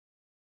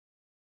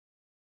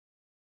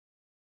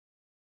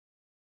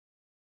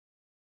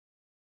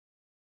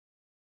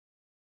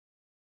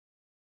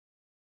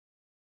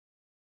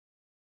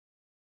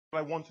What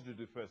I wanted to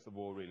do, first of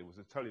all, really, was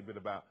to tell you a bit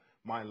about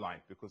my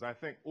life, because I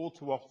think all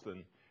too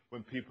often,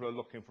 when people are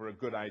looking for a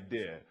good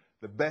idea,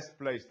 the best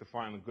place to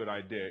find a good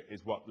idea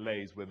is what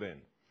lays within.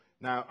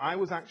 Now, I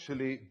was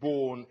actually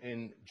born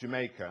in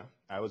Jamaica.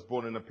 I was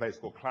born in a place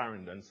called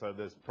Clarendon, so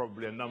there's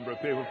probably a number of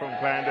people from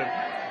Clarendon.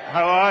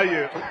 How are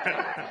you?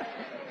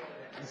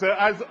 So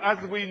as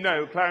we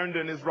know,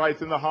 Clarendon is right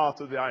in the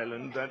heart of the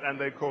island, and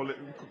they call it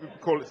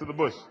to the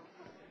bush.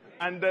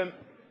 And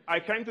I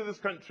came to this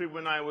country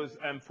when I was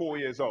 4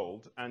 years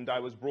old, and I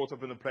was brought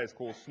up in a place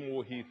called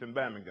Small Heath in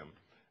Birmingham.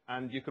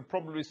 And you could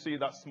probably see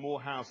that small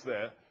house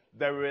there.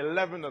 There were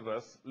 11 of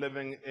us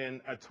living in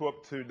a 2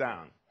 up, 2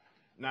 down.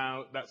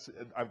 Now,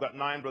 I've got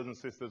 9 brothers and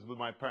sisters with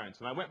my parents,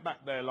 and I went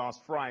back there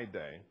last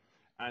Friday,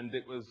 and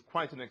it was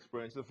quite an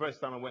experience. The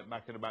first time I went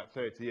back in about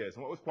 30 years.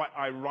 And what was quite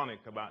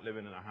ironic about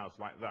living in a house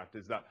like that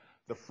is that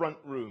the front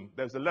room,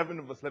 there's 11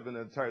 of us living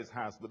in a terrace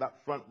house, but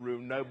that front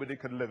room nobody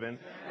could live in.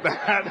 They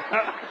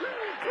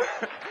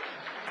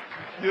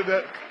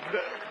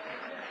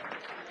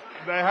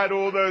had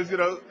all those,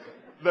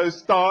 those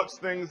starch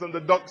things and the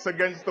ducks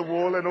against the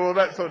wall and all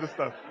that sort of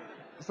stuff.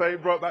 So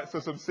it brought back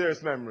some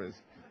serious memories.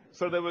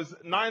 So there was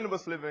 9 of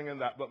us living in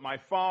that, but my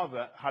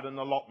father had an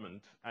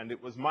allotment, and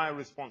it was my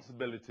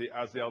responsibility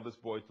as the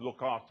eldest boy to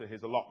look after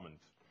his allotment.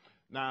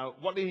 Now,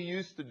 what he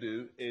used to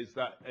do is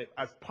that,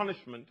 as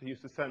punishment, he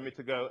used to send me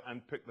to go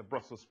and pick the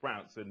Brussels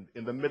sprouts in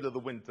the middle of the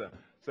winter.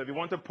 So if you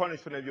want to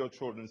punish one of your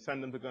children,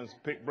 send them to go and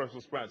pick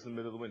Brussels sprouts in the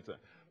middle of the winter.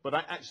 But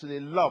I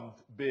actually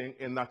loved being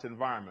in that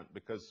environment,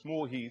 because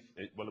Small Heath,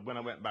 well, when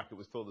I went back, it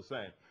was still the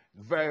same.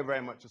 Very,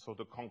 very much a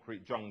sort of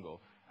concrete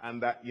jungle. And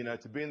that,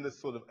 to be in this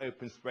sort of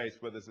open space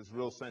where there's this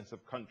real sense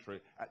of country.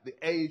 At the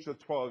age of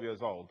 12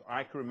 years old,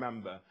 I can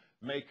remember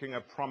making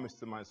a promise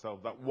to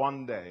myself that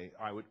one day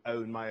I would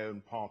own my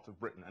own part of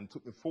Britain. And it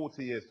took me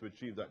 40 years to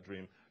achieve that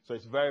dream. So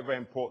it's very, very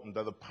important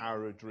that the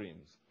power of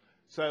dreams.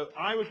 So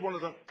I was one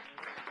of them.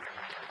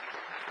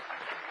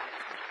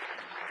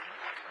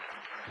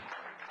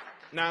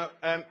 Now,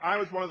 I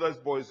was one of those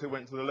boys who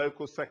went to the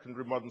local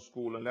secondary modern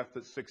school and left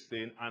at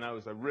 16, and I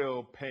was a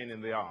real pain in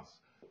the arse.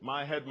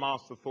 My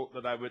headmaster thought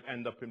that I would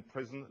end up in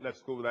prison, left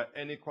school without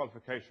any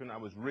qualification. I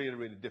was really,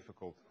 really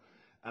difficult.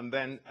 And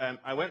then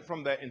I went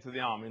from there into the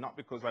army, not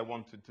because I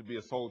wanted to be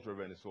a soldier of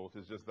any sort,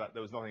 it's just that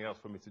there was nothing else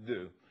for me to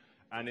do.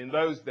 And in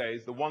those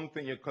days, the one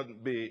thing you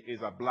couldn't be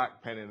is a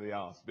black pen in the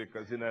arse,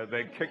 because,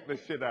 they kicked the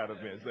shit out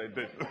of me, as they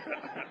did.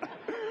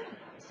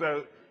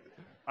 So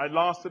I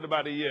lasted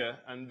about a year,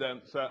 and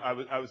so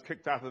I was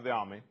kicked out of the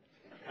army.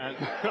 And,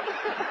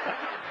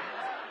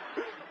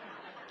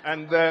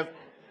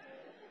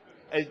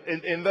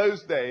 in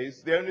those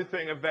days, the only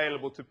thing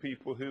available to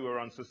people who were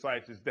on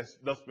society's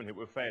dustbin hit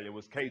with failure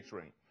was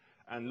catering.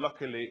 And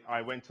luckily,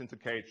 I went into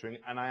catering,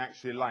 and I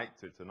actually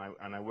liked it, and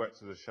I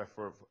worked as a chef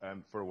for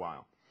a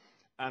while.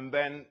 And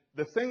then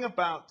the thing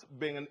about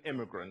being an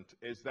immigrant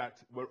is that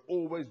we're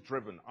always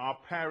driven. Our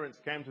parents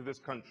came to this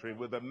country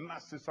with a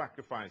massive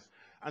sacrifice.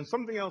 And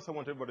something else I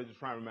want everybody to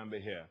try and remember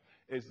here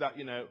is that,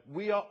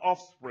 we are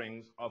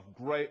offsprings of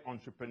great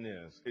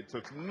entrepreneurs. It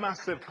took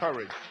massive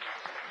courage.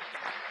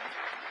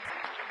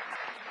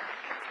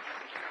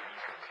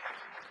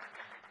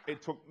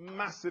 It took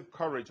massive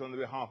courage on the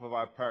behalf of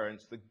our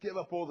parents to give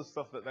up all the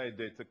stuff that they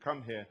did to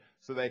come here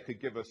so they could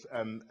give us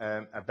a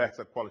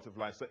better quality of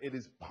life. So it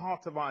is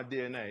part of our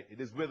DNA. It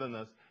is within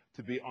us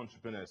to be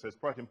entrepreneurs. So it's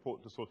quite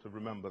important to sort of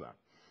remember that.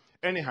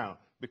 Anyhow,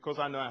 because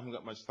I know I haven't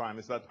got much time,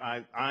 is that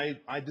I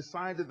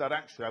decided that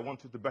actually I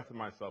wanted to better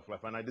myself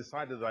life, and I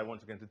decided that I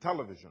wanted to get into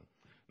television.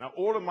 Now,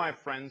 all of my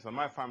friends and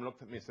my family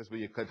looked at me and said, well,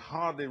 you could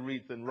hardly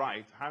read and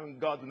write. How in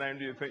God's name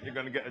do you think you're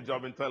going to get a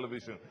job in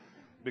television?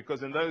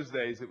 Because in those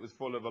days, it was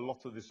full of a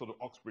lot of this sort of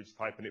Oxbridge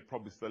type, and it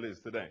probably still is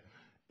today.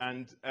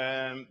 And,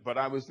 but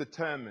I was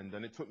determined,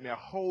 and it took me a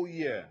whole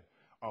year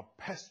of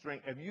pestering.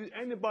 If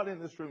anybody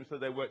in this room said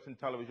they worked in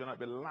television, I'd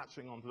be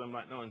latching onto them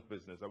like no one's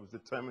business. I was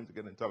determined to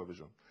get in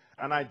television.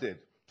 And I did.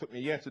 It took me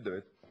a year to do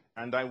it.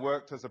 And I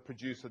worked as a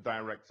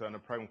producer-director on a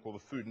program called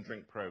the Food and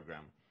Drink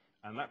Program.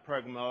 And that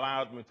program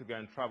allowed me to go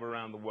and travel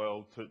around the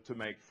world to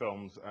make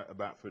films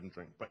about food and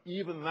drink. But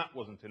even that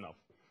wasn't enough.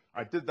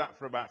 I did that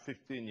for about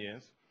 15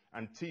 years.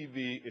 And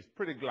TV is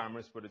pretty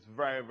glamorous, but it's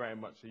very, very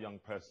much a young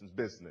person's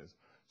business.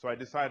 So I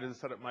decided to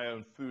set up my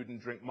own food and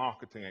drink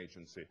marketing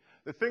agency.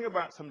 The thing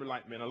about somebody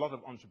like me and a lot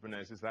of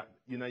entrepreneurs is that,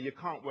 you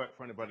can't work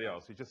for anybody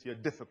else. You're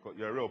difficult.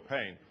 You're a real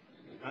pain.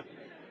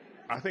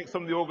 I think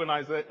some of the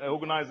organizer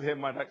here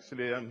might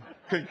actually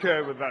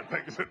concur with that.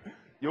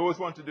 You always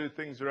want to do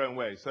things your own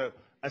way. So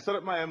I set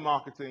up my own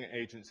marketing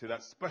agency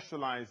that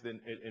specialized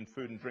in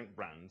food and drink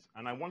brands.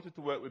 And I wanted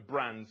to work with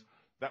brands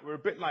that were a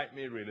bit like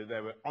me, really. They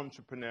were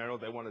entrepreneurial.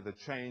 They wanted to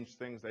change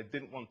things. They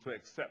didn't want to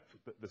accept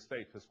the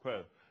status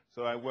quo.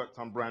 So I worked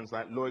on brands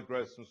like Lloyd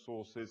Grossman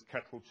Sauces,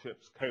 Kettle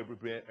Chips, Cobra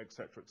Beer,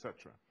 etc.,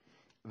 etc.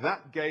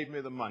 That gave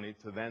me the money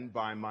to then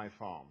buy my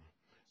farm.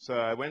 So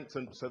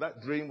so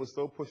that dream will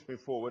still push me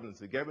forward, and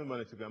so it gave me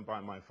money to go and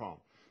buy my farm.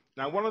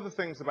 Now, one of the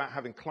things about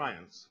having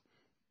clients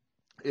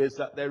is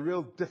that they're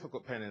real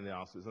difficult pain in the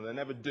asses, and they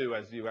never do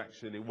as you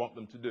actually want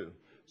them to do.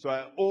 So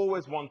I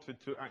always wanted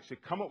to actually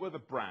come up with a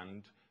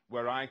brand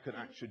where I could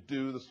actually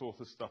do the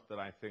sort of stuff that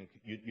I think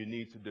you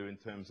need to do in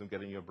terms of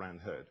getting your brand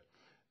heard.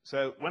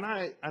 So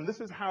and this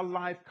is how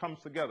life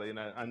comes together, you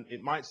know, and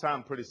it might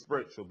sound pretty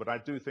spiritual, but I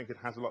do think it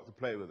has a lot to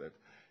play with it,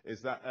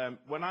 is that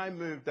when I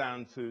moved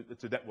down to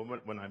Devon,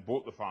 when I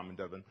bought the farm in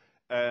Devon,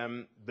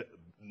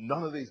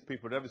 none of these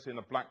people had ever seen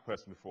a black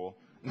person before.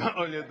 Not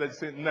only had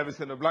they never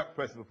seen a black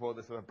person before,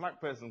 they said, a black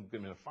person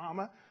give me a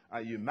farmer?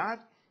 Are you mad?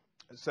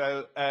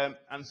 So,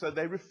 and so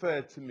they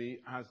referred to me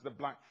as the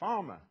black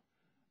farmer.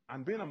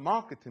 And being a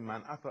marketing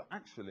man, I thought,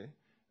 actually,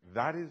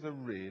 that is a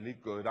really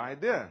good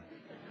idea.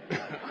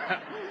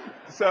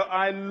 So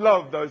I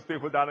love those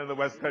people down in the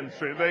West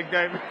Country.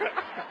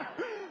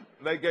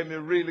 They gave me a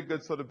really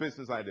good sort of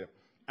business idea.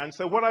 And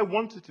so what I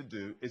wanted to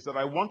do is that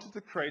I wanted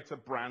to create a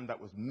brand that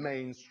was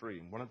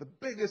mainstream. One of the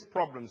biggest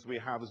problems we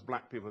have as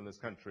black people in this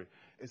country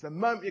is the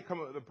moment you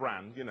come up with a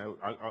brand, you know,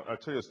 I'll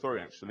tell you a story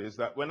actually, is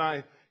that when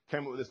I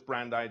came up with this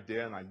brand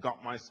idea and I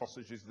got my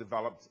sausages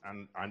developed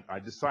and I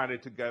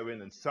decided to go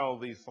in and sell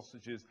these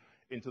sausages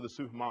into the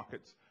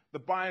supermarkets, the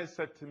buyers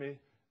said to me,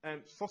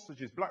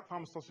 sausages, black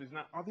farm sausages,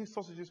 now, are these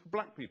sausages for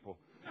black people?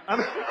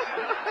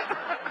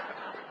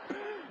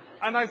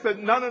 And I said,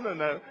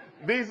 no.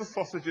 These are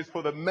sausages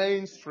for the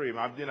mainstream.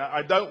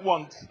 I don't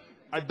want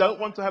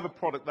to have a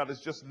product that is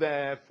just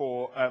there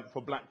for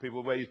black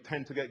people where you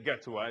tend to get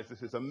ghettoized.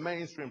 This is a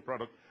mainstream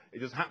product. It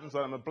just happens that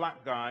I'm a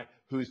black guy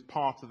who is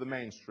part of the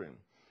mainstream.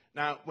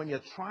 Now, when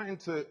you're trying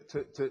to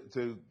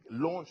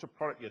launch a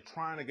product, you're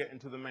trying to get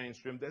into the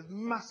mainstream, there's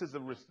masses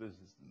of risk, there's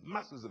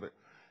masses of it.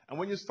 And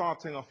when you're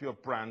starting off your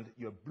brand,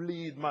 you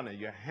bleed money,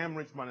 you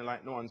hemorrhage money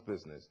like no one's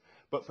business.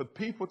 But for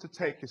people to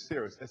take you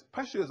serious,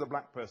 especially as a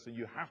black person,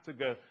 you have to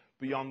go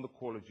beyond the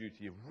call of duty.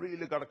 You've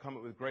really got to come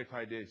up with great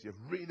ideas. You've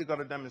really got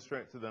to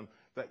demonstrate to them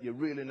that you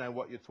really know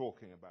what you're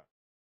talking about.